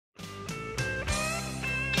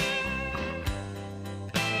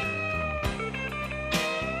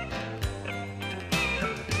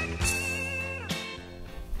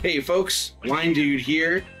Hey folks, Wine Dude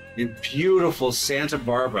here in beautiful Santa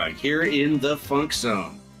Barbara, here in the Funk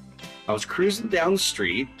Zone. I was cruising down the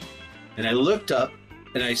street and I looked up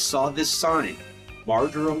and I saw this sign,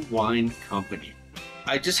 Margerum Wine Company.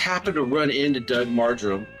 I just happened to run into Doug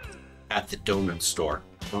Margerum at the donut store.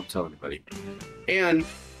 Don't tell anybody. And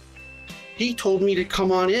he told me to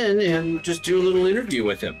come on in and just do a little interview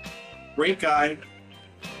with him. Great guy,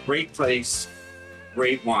 great place,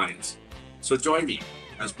 great wines. So join me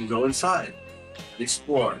as we go inside and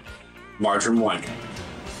explore Margerum Wine Company.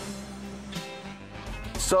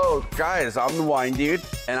 So guys, I'm the Wine Dude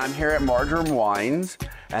and I'm here at Margerum Wines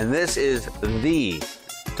and this is the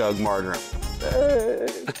Doug Margerum.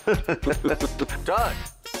 Doug.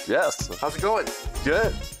 Yes. How's it going?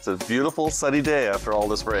 Good. It's a beautiful sunny day after all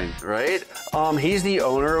this rain. Right? He's the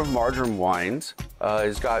owner of Margerum Wines.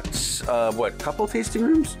 He's got, what, couple tasting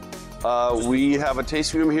rooms? We have a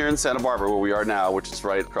tasting room here in Santa Barbara where we are now, which is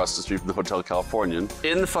right across the street from the Hotel Californian.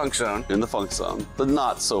 In the Funk Zone. In the Funk Zone. The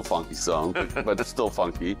not so funky zone, but it's still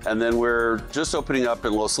funky. And then we're just opening up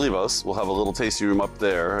in Los Olivos. We'll have a little tasting room up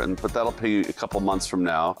there, but that'll be a couple months from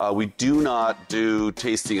now. We do not do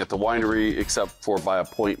tasting at the winery except for by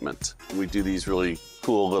appointment. We do these really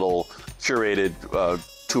cool little curated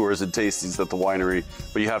tours and tastings at the winery,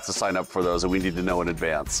 but you have to sign up for those and we need to know in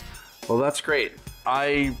advance. Well, that's great.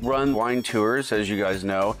 I run wine tours, as you guys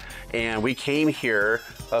know, and we came here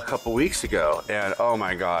a couple weeks ago, and oh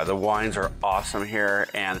my God, the wines are awesome here,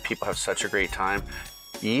 and people have such a great time.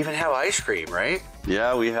 You even have ice cream, right?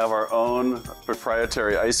 Yeah, we have our own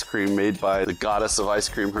proprietary ice cream made by the goddess of ice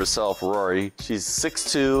cream herself, Rory. She's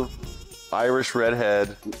 6'2", Irish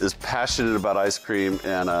redhead, is passionate about ice cream,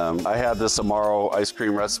 and I had this Amaro ice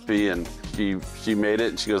cream recipe, and she made it,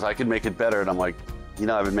 and she goes, I can make it better, and I'm like, you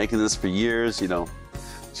know, I've been making this for years, you know.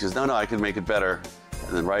 She goes, no, I can make it better.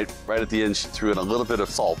 And then right at the end, she threw in a little bit of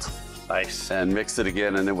salt. Nice. And mixed it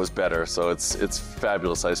again, and it was better. So it's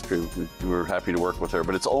fabulous ice cream. We were happy to work with her,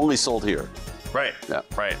 but it's only sold here. Right. Yeah.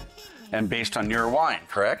 Right. And based on your wine,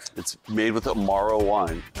 correct? It's made with Amaro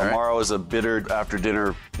wine. Amaro is a bitter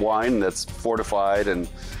after-dinner wine that's fortified and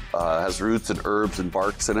has roots and herbs and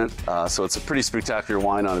barks in it. So it's a pretty spectacular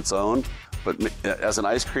wine on its own. But as an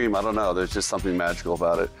ice cream, I don't know, there's just something magical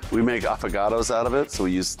about it. We make affogatos out of it, so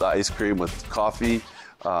we use the ice cream with coffee.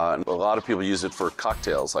 And a lot of people use it for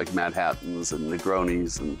cocktails, like Manhattans and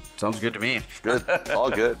Negronis. And sounds good to me. Good, all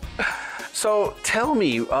good. So tell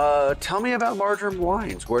me about Margerum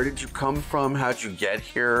Wines. Where did you come from? How'd you get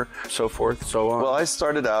here? So forth, so on. Well, I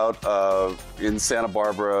started out in Santa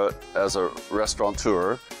Barbara as a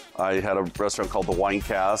restaurateur. I had a restaurant called The Wine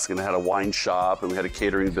Cask, and I had a wine shop, and we had a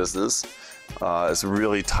catering business. It's a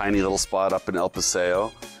really tiny little spot up in El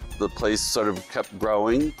Paseo. The place sort of kept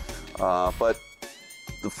growing, but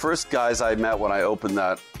the first guys I met when I opened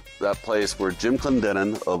that place were Jim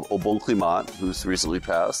Clendenin of Au Bon Climat, who's recently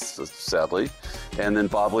passed, sadly, and then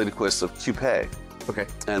Bob Ladequist of Coupe. Okay.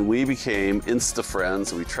 And we became insta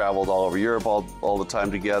friends. We traveled all over Europe all the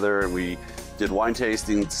time together, and we did wine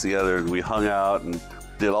tastings together, and we hung out and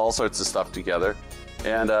did all sorts of stuff together.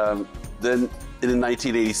 And then in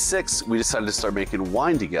 1986, we decided to start making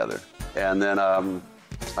wine together. And then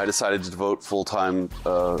I decided to devote full-time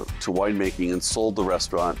to winemaking and sold the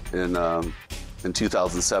restaurant in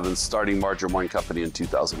 2007, starting Margerum Wine Company in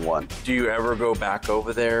 2001. Do you ever go back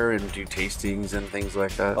over there and do tastings and things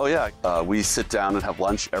like that? Oh yeah, we sit down and have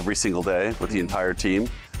lunch every single day with the entire team.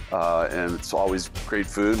 And it's always great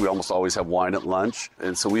food. We almost always have wine at lunch.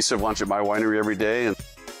 And so we serve lunch at my winery every day. And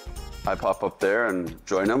I pop up there and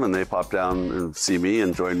join them, and they pop down and see me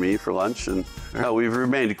and join me for lunch. And we've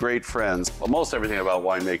remained great friends. Almost everything about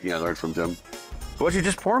winemaking I learned from Jim. What'd you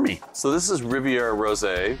just pour me? So this is Riviera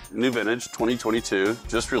Rosé, new vintage, 2022,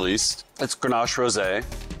 just released. It's Grenache Rosé,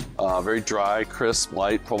 very dry, crisp,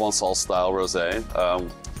 light, Provençal style rosé.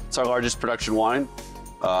 It's our largest production wine.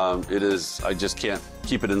 It is, I just can't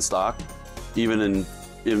keep it in stock. Even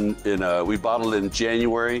we bottled it in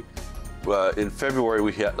January. In February,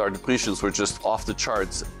 we had our depletions were just off the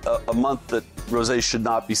charts. A month that rosé should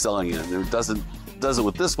not be selling in. It does it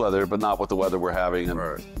with this weather, but not with the weather we're having. And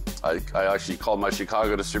right. I actually called my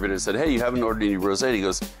Chicago distributor and said, hey, you haven't ordered any rosé? And he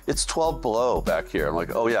goes, it's 12 below back here. I'm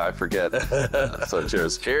like, oh yeah, I forget. So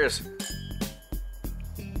cheers. Cheers.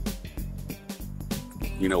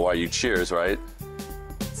 You know why you cheers, right?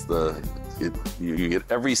 It's you get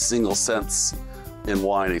every single sense in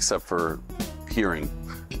wine except for hearing.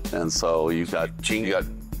 And so you have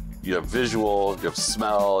visual, you have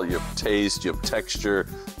smell, you have taste, you have texture.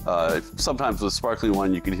 Sometimes with sparkling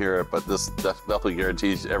wine you can hear it, but this definitely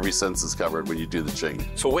guarantees every sense is covered when you do the ching.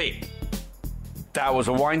 So wait, that was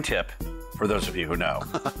a wine tip For those of you who know.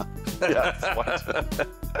 Yeah. What?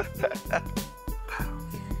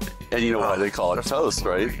 And you know why they call it toast,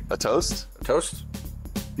 right? A toast? A toast?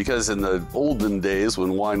 Because in the olden days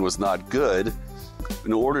when wine was not good,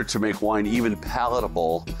 in order to make wine even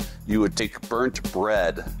palatable, you would take burnt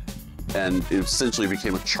bread and it essentially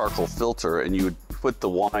became a charcoal filter, and you would put the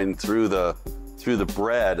wine through the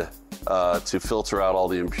bread to filter out all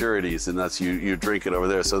the impurities, and that's you drink it over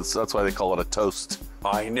there. So that's why they call it a toast.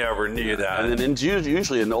 I never knew that. And then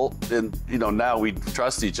usually now we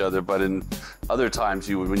trust each other, but in other times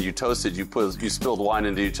when you toasted, you spilled wine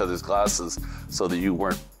into each other's glasses so that you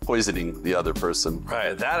weren't poisoning the other person.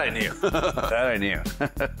 Right, that I knew. That I knew.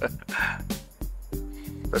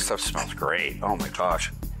 This stuff smells great. Oh my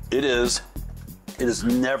gosh. It is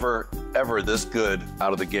never ever this good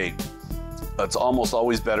out of the gate. It's almost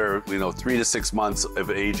always better, 3 to 6 months of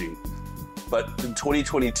aging. But in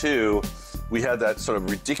 2022, we had that sort of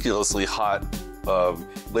ridiculously hot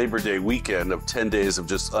Labor Day weekend of 10 days of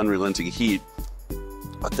just unrelenting heat.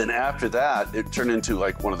 But then after that, it turned into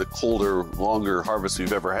like one of the colder, longer harvests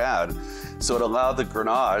we've ever had. So it allowed the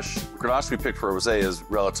Grenache we picked for rosé is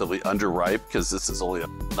relatively underripe because this is only a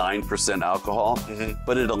 9% alcohol,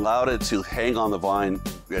 but it allowed it to hang on the vine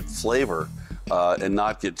at flavor and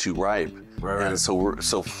not get too ripe. Right. And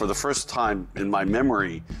so for the first time in my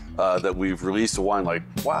memory that we've released a wine like,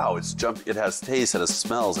 wow, it's jumped, it has taste, it has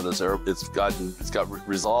smells, and it's got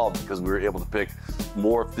resolved because we were able to pick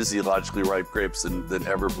more physiologically ripe grapes than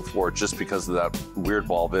ever before just because of that weird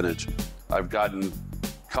ball vintage. I've gotten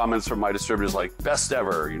comments from my distributors like, best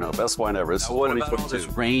ever, best wine ever. This is What about all 2022.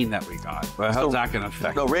 this rain that we got? Well, how's that going to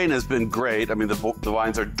affect No, rain has been great. I mean, the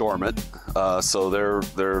vines are dormant, so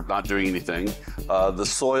they're not doing anything. The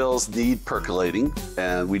soils need percolating,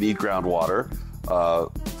 and we need groundwater.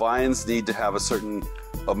 Vines need to have a certain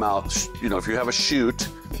amount. If you have a shoot,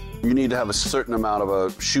 you need to have a certain amount of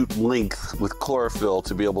a shoot length with chlorophyll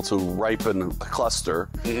to be able to ripen a cluster.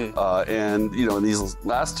 And in these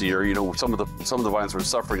last year, some of the vines were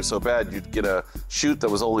suffering so bad, you'd get a shoot that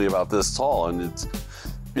was only about this tall, and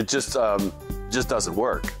it just doesn't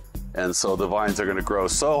work. And so the vines are going to grow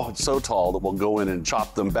so tall that we'll go in and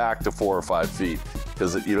chop them back to 4 or 5 feet.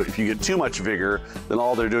 Because if you get too much vigor, then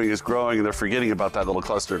all they're doing is growing and they're forgetting about that little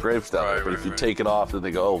cluster of grapes down there. But if you take it off, then they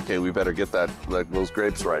go, oh, okay, we better get those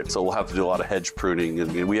grapes right. So we'll have to do a lot of hedge pruning.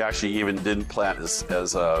 And we actually even didn't plant as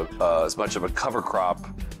much of a cover crop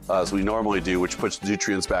as we normally do, which puts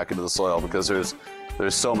nutrients back into the soil because there's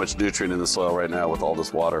so much nutrient in the soil right now with all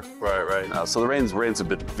this water. Right. So the rains have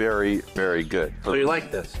been very, very good. So you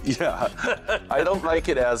like this? Yeah. I don't like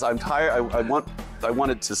it as I'm tired. I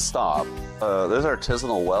want it to stop. There's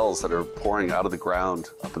artisanal wells that are pouring out of the ground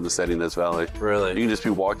up in the San Ynez Valley. Really? You can just be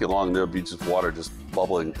walking along and there'll be just water just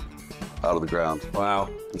bubbling out of the ground. Wow.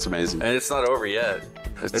 It's amazing. And it's not over yet.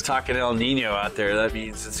 They're talking El Nino out there. That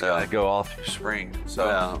means it's going to go all through spring. So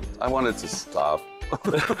yeah, I want it to stop.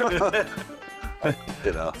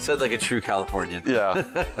 Said like a true Californian. Yeah,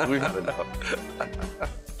 we've had enough.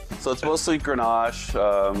 So it's mostly Grenache.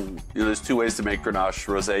 There's 2 ways to make Grenache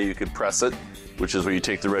rosé. You could press it, which is where you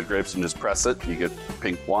take the red grapes and just press it. You get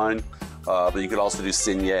pink wine. But you could also do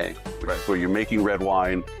Saignée, where you're making red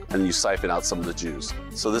wine and you siphon out some of the juice.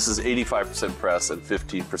 So this is 85% press and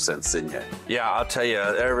 15% Saignée. Yeah, I'll tell you,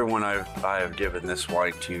 everyone I have given this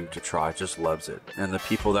wine to try just loves it. And the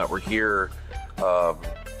people that were here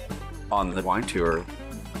on the wine tour,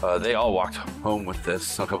 they all walked home with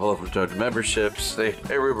this. A couple of them joined memberships. They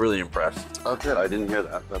were really impressed. Oh, good. I didn't hear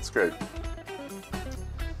that. That's great.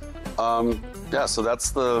 Yeah, so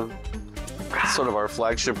that's sort of our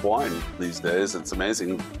flagship wine these days. It's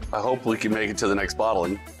amazing. I hope we can make it to the next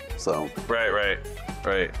bottling. So Right.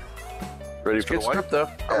 Ready for the wine? Script, though.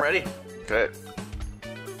 I'm ready. Okay.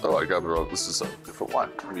 Oh, I grabbed the wrong. This is a different wine.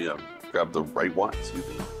 Let me grab the right one. Excuse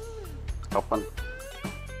me. Open.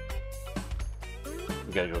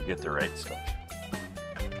 We gotta go get the right stuff.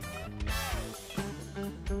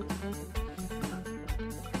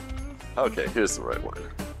 Okay, here's the right one.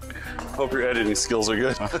 Hope your editing skills are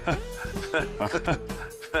good.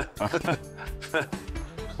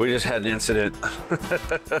 We just had an incident.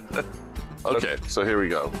 Okay, so here we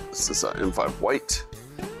go. This is M5 White,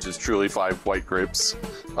 which is truly 5 white grapes.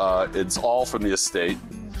 It's all from the estate,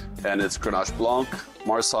 and it's Grenache Blanc,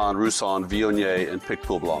 Marsanne, Roussanne, Viognier, and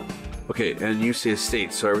Picpoul Blanc. Okay, and you say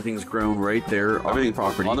estate, so everything's grown right there on the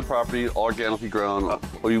property. On the property, organically grown.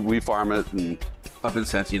 We farm it and up in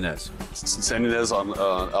San Ynez. San Ynez on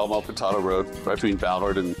El Malpintado Road, right between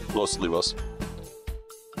Ballard and Los Olivos.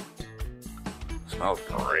 Smells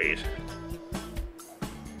great.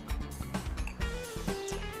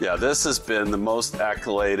 Yeah, this has been the most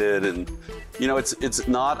accoladed and You know, it's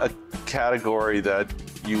not a category that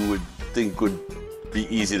you would think would be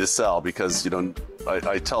easy to sell because, you know,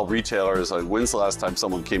 I tell retailers, like, when's the last time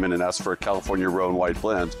someone came in and asked for a California Roan white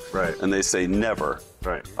blend? Right. And they say never.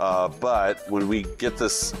 Right. But when we get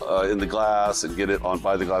this in the glass and get it on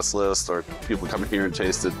Buy the Glass list, or people come here and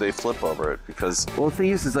taste it, they flip over it because... Well, the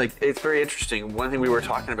thing is like, it's very interesting. One thing we were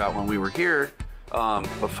talking about when we were here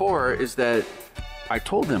before is that I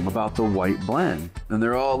told them about the white blend, and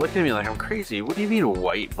they're all looking at me like I'm crazy. What do you mean a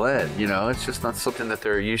white blend? You know, it's just not something that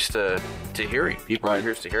they're used to hearing. People aren't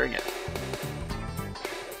used to hearing it.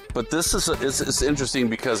 But this is it's interesting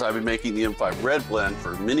because I've been making the M5 red blend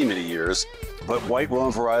for many, many years, but white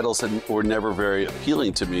Rhone varietals were never very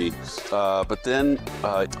appealing to me. But then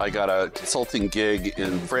I got a consulting gig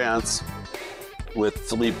in France with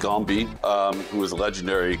Philippe Gambi, who was a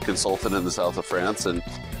legendary consultant in the south of France, and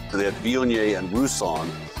they had Viognier and Roussan,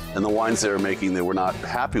 and the wines they were making they were not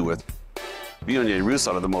happy with. Viognier and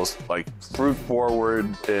Roussan are the most like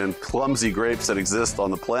fruit-forward and clumsy grapes that exist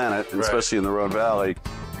on the planet, and especially in the Rhone Valley.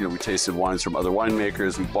 You know, we tasted wines from other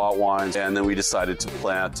winemakers, we bought wines, and then we decided to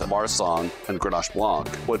plant Marsanne and Grenache Blanc.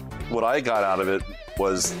 What I got out of it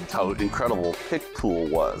was how incredible pick pool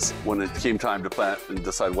was. When it came time to plant and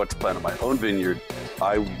decide what to plant in my own vineyard,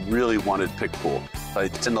 I really wanted pick pool. I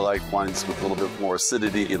tend to like wines with a little bit more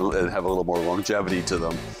acidity and have a little more longevity to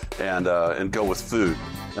them, and go with food.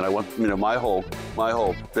 And I want, you know, my whole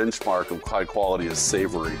benchmark of high quality is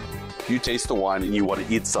savory. If you taste a wine and you want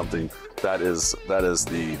to eat something, that is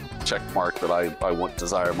the check mark that I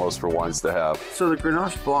desire most for wines to have. So the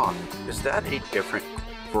Grenache Blanc, is that a different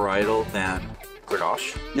varietal than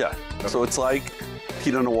Grenache? Yeah. Okay. So it's like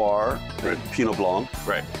Pinot Noir, and Pinot Blanc,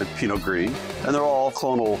 and Pinot Gris, and they're all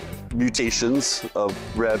clonal mutations of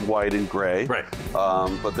red, white, and gray. Right.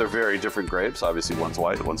 But they're very different grapes. Obviously, one's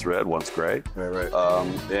white, one's red, one's gray. Right.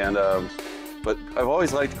 But I've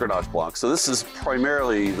always liked Grenache Blanc. So this is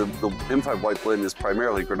primarily, the M5 white blend is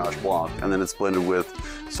primarily Grenache Blanc, and then it's blended with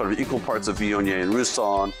sort of equal parts of Viognier and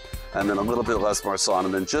Roussan, and then a little bit less Marsanne,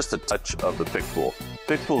 and then just a touch of the pick pool.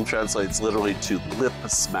 Pick pool translates literally to lip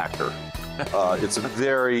smacker. It's a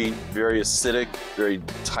very, very acidic, very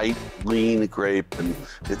tight, lean grape, and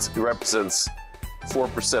it represents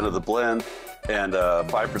 4% of the blend, and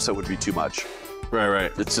 5% would be too much.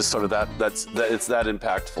 Right. It's just sort of it's that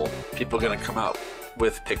impactful. People are going to come out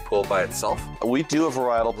with pick pool by itself? We do a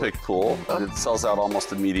varietal pick pool. It sells out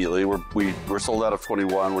almost immediately. We're sold out of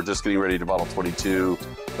 21. We're just getting ready to bottle 22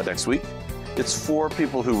 next week. It's for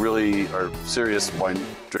people who really are serious wine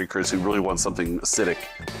drinkers who really want something acidic.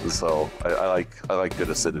 And so I like good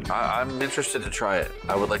acidity. I'm interested to try it.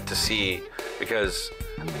 I would like to see, because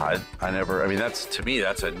I mean, to me,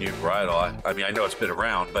 that's a new varietal. I mean, I know it's been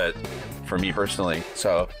around, but for me personally,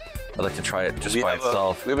 so I'd like to try it just by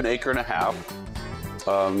itself. We have an acre and a half.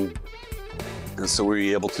 And so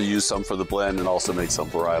we're able to use some for the blend and also make some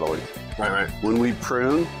varietally. Right. When we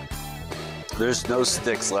prune, there's no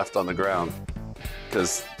sticks left on the ground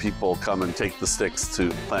because people come and take the sticks to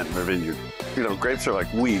plant in their vineyard. You know, grapes are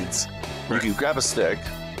like weeds. Right. You can grab a stick,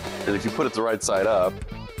 and if you put it the right side up,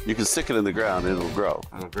 you can stick it in the ground and it'll grow.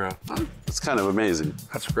 It's kind of amazing.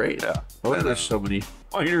 That's great. Yeah. Well, there's so many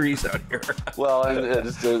wineries out here. Well, and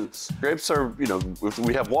the grapes are, you know, if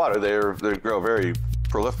we have water, they grow very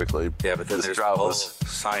prolifically. Yeah, but then there's a whole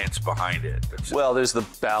science behind it. Well, there's the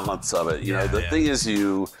balance of it. You know, the thing is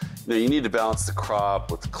you need to balance the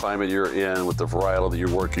crop with the climate you're in, with the varietal that you're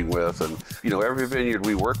working with. And, you know, every vineyard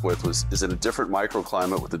we work with is in a different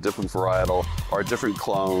microclimate with a different varietal or a different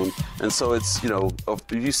clone. And so it's, you know, if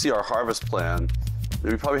you see our harvest plan,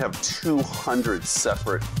 we probably have 200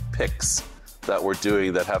 separate picks that we're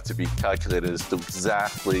doing that have to be calculated as to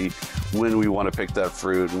exactly when we want to pick that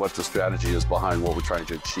fruit and what the strategy is behind what we're trying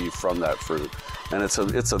to achieve from that fruit. And it's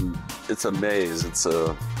a maze.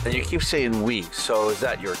 And you keep saying we, so is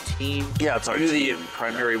that your team? Yeah, it's our team. Are you the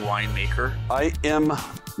primary winemaker? I am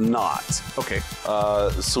not. Okay.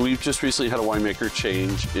 So we've just recently had a winemaker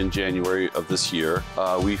change in January of this year.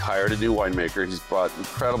 We hired a new winemaker. He's brought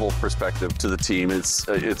incredible perspective to the team. It's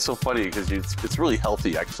so funny because it's really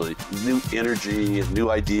healthy, actually. New energy and new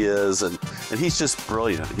ideas, and he's just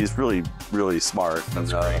brilliant. He's really, really smart.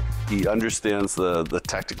 That's great. He understands the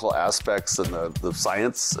technical aspects and the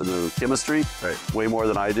science and the chemistry way more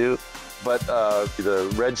than I do. But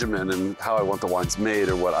the regimen and how I want the wines made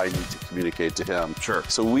are what I need to communicate to him. Sure.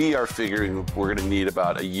 So we are figuring we're going to need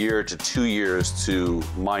about a year to 2 years to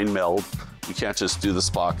mind meld We can't just do the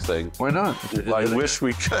Spock thing. Why not? I wish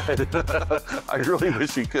we could. I really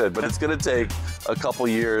wish we could, but it's going to take a couple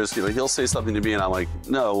years. You know, he'll say something to me, and I'm like,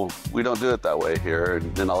 "No, we don't do it that way here."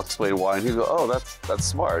 And then I'll explain why, and he'll go, "Oh, that's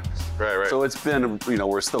smart." Right. So it's been, you know,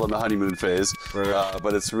 we're still in the honeymoon phase,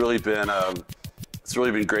 but it's really been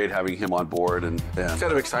great having him on board, and it's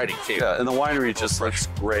kind of exciting too. yeah, and the winery just looks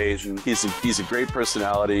great. And he's a great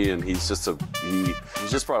personality, and he's just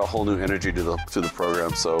brought a whole new energy to the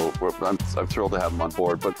program. So I'm thrilled to have him on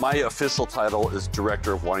board. But my official title is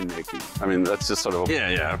director of winemaking. I mean, that's just sort of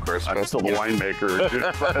yeah, of course. I'm still the winemaker,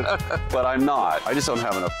 but I'm not. I just don't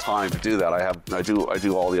have enough time to do that. I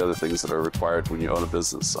do all the other things that are required when you own a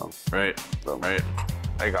business. So right.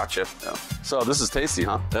 I gotcha. yeah. So this is tasty,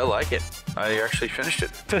 huh? I like it. I actually finished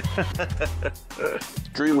it.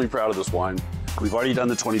 Extremely proud of this wine. We've already done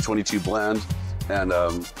the 2022 blend, and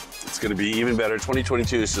it's going to be even better.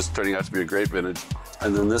 2022 is just turning out to be a great vintage.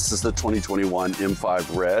 And then this is the 2021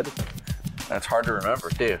 M5 Red. That's hard to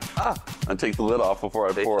remember too. I take the lid off before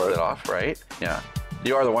I Take pour the it. lid off, right? Yeah.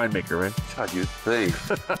 You are the winemaker, right? God, you think.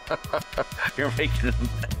 You're making a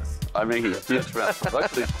mess. I'm making a huge mess.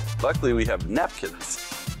 Luckily, we have napkins.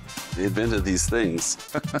 They invented these things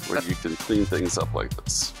where you can clean things up like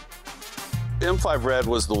this. M5 Red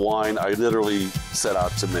was the wine I literally set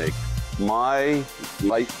out to make. My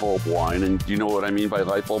light bulb wine, and you know what I mean by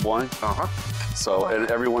light bulb wine? So, and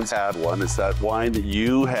everyone's had one. It's that wine that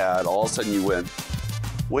you had, all of a sudden you went,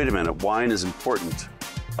 wait a minute, wine is important.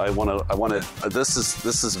 I want to, this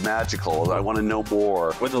is magical. I want to know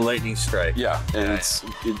more. With the lightning strike. Yeah, and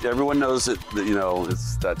everyone knows it, you know,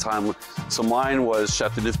 it's that time. So mine was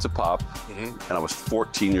Chateauneuf de Pape, and I was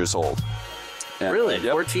 14 years old. And, Really?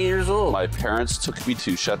 14 years old? My parents took me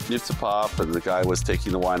to Chateauneuf de Pape, and the guy was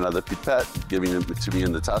taking the wine out of the pipette, giving it to me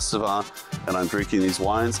in the tasse de vin, and I'm drinking these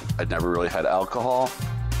wines. I'd never really had alcohol.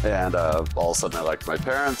 And all of a sudden, I liked my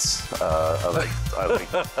parents. I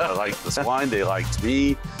liked this wine. They liked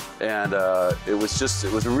me, and it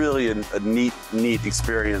was really a neat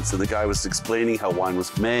experience. And the guy was explaining how wine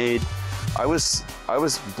was made. I was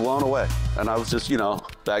blown away, and I was just, you know,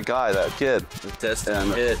 that guy, that kid.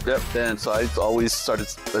 And so I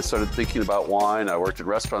started thinking about wine. I worked in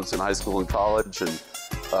restaurants in high school and college, and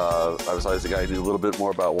I was always the guy who knew a little bit more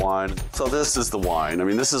about wine. So this is the wine. I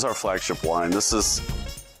mean, this is our flagship wine.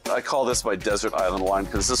 I call this my desert island wine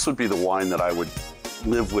because this would be the wine that I would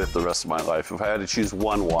live with the rest of my life if I had to choose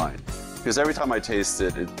one wine. Because every time I taste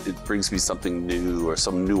it, it brings me something new, or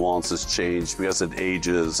some nuances change because it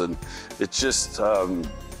ages, and it's just...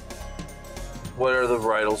 What are the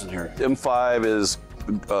varietals in here? M5 is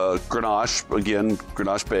Grenache, again,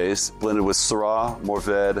 Grenache base, blended with Syrah,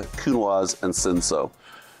 Mourvèdre, Cunoise, and Cinsault.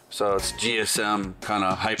 So it's GSM, kind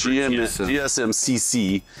of hyper GSM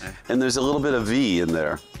CC, and there's a little bit of V in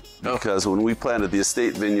there. Because when we planted the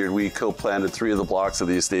estate vineyard, we co-planted 3 of the blocks of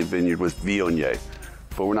the estate vineyard with Viognier.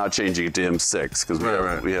 But we're not changing it to M6 because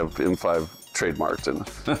we have M5 trademarked. And,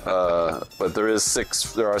 but there are 6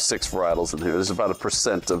 varietals in here. There's about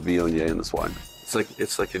 1% of Viognier in this wine.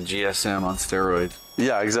 It's like a GSM on steroids.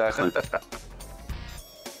 Yeah, exactly.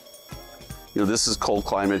 You know, this is cold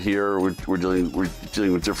climate here. We're dealing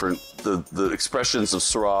with different. The expressions of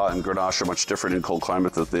Syrah and Grenache are much different in cold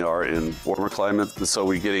climate than they are in warmer climate. And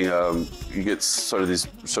so you get sort of these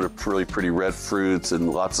really pretty red fruits and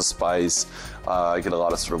lots of spice. I get a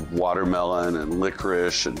lot of sort of watermelon and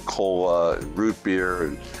licorice and cola and root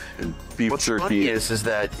beer and beef What's jerky. funny is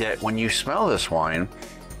that when you smell this wine,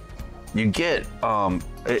 you get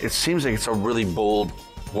it seems like it's a really bold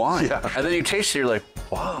wine. Yeah. And then you taste it, you're like,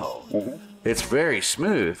 wow. It's very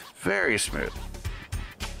smooth, very smooth.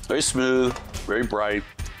 Very smooth, very bright.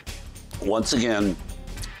 Once again,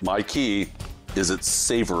 my key is it's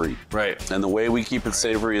savory. Right. And the way we keep it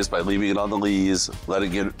savory is by leaving it on the lees,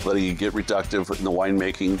 letting it get reductive in the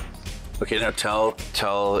winemaking. Okay, now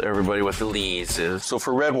tell everybody what the lees is. So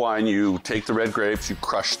for red wine, you take the red grapes, you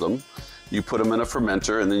crush them, you put them in a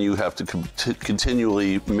fermenter, and then you have to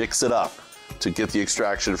continually mix it up to get the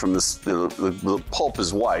extraction from this. The pulp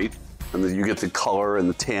is white, and then you get the color and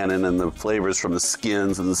the tannin and the flavors from the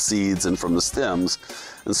skins and the seeds and from the stems.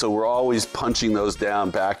 And so we're always punching those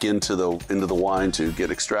down back into the wine to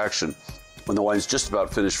get extraction. When the wine's just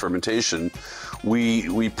about finished fermentation,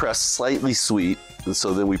 we press slightly sweet, and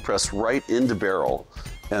so then we press right into barrel.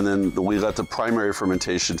 And then we let the primary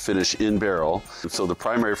fermentation finish in barrel. So the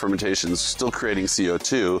primary fermentation is still creating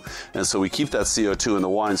CO2, and so we keep that CO2 in the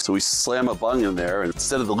wine. So we slam a bung in there, and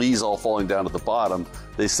instead of the lees all falling down to the bottom,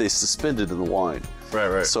 they stay suspended in the wine.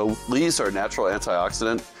 Right. So lees are a natural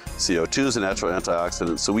antioxidant. CO2 is a natural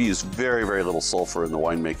antioxidant, so we use very, very little sulfur in the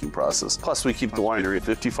winemaking process. Plus, we keep the winery at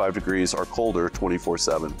 55 degrees or colder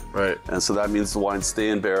 24/7. Right. And so that means the wines stay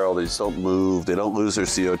in barrel, they just don't move, they don't lose their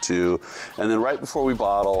CO2. And then right before we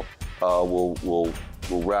bottle, we'll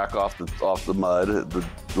rack off the mud,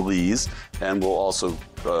 the lees, and we'll also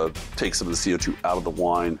take some of the CO2 out of the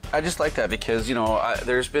wine. I just like that because, you know,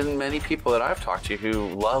 there's been many people that I've talked to who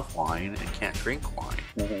love wine and can't drink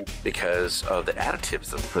wine because of the additives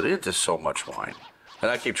that put into so much wine.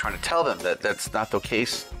 And I keep trying to tell them that that's not the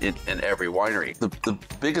case in every winery. The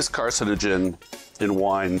biggest carcinogen in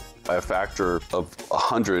wine by a factor of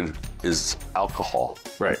 100 is alcohol.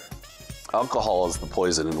 Right. Alcohol is the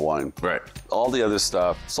poison in wine. Right. All the other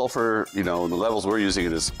stuff, sulfur, you know, the levels we're using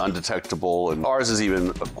it is undetectable, and ours is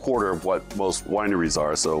even a quarter of what most wineries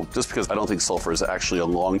are. So just because I don't think sulfur is actually a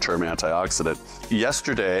long-term antioxidant.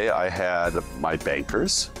 Yesterday, I had my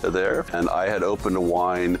bankers there, and I had opened a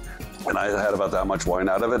wine, and I had about that much wine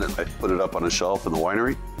out of it, and I put it up on a shelf in the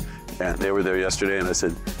winery. And they were there yesterday, and I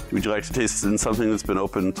said, would you like to taste in something that's been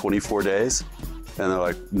open 24 days? And they're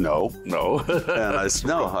like, no. No. And I said,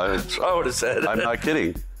 no. I would have said. I'm not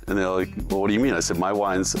kidding. And they're like, well, what do you mean? I said, my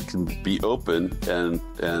wines can be open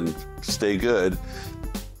and stay good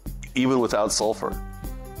even without sulfur.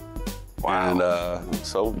 Wow. And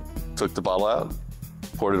so took the bottle out,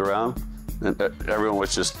 poured it around, and everyone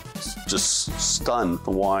was just stunned.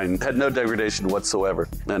 The wine had no degradation whatsoever.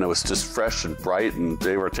 And it was just fresh and bright, and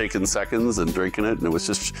they were taking seconds and drinking it. And it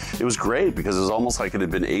was great because it was almost like it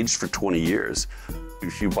had been aged for 20 years.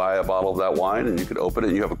 If you buy a bottle of that wine and you could open it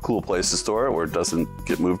and you have a cool place to store it where it doesn't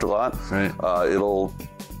get moved a lot, right. It'll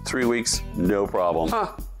 3 weeks, no problem.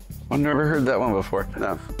 Huh. I've never heard that one before.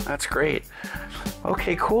 No. That's great.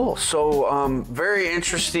 Okay, cool. So, very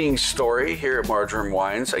interesting story here at Margerum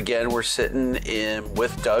Wines. Again, we're sitting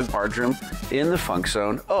with Doug Margerum in the Funk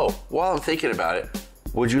Zone. Oh, while I'm thinking about it,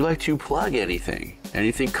 would you like to plug anything?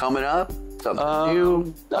 Anything coming up? Something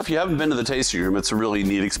new? If you haven't been to the tasting room, it's a really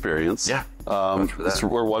neat experience. Yeah.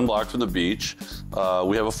 We're 1 block from the beach.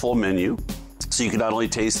 We have a full menu. So you can not only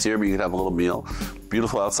taste here, but you can have a little meal.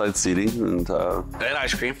 Beautiful outside seating and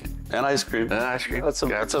ice cream. And ice cream. And ice cream. It's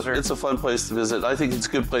a fun place to visit. I think it's a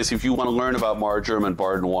good place if you want to learn about Margerum and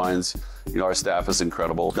Barden wines. You know, our staff is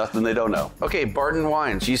incredible. Nothing they don't know. Okay, Barden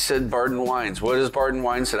Wines. You said Barden Wines. What is Barden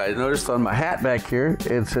Wines? I noticed on my hat back here,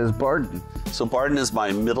 it says Barden. So Barden is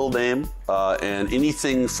my middle name, and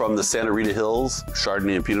anything from the Santa Rita Hills,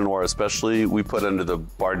 Chardonnay and Pinot Noir especially, we put under the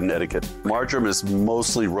Barden etiquette. Margerum is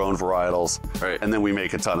mostly Rhone varietals, right. And then we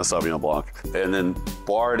make a ton of Sauvignon Blanc. And then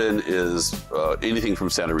Barden is anything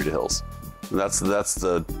from Santa Rita Hills. And that's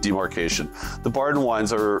the demarcation. The Barden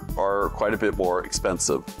wines are quite a bit more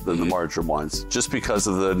expensive than the Margerum wines, just because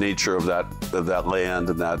of the nature of that land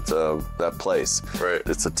and that place. Right.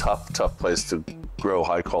 It's a tough place to grow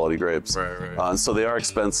high quality grapes. Right. And so they are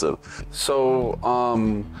expensive.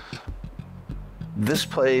 So this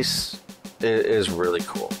place is really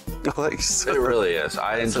cool. Thanks. It really is.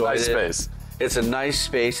 I enjoyed it. It's a nice space. It's a nice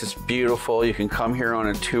space. It's beautiful. You can come here on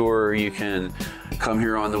a tour. You can come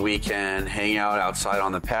here on the weekend, hang out outside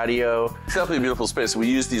on the patio. It's definitely a beautiful space. We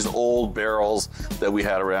use these old barrels that we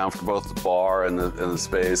had around for both the bar and the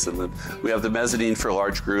space, and then we have the mezzanine for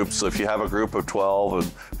large groups. So if you have a group of 12,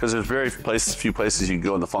 and because there's few places you can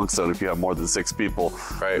go in the Funk Zone if you have more than 6 people,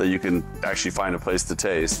 right. That you can actually find a place to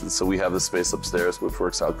taste. And so we have the space upstairs, which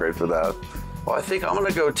works out great for that. Well, I think I'm going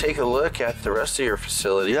to go take a look at the rest of your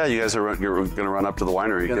facility. Yeah, you guys you're going to run up to the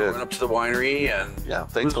winery. Going to run up to the winery, and yeah,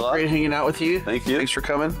 thanks a lot. Great hanging out with you. Thank you. Thanks for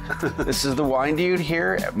coming. This is the Wine Dude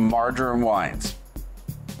here at Margerum Wines.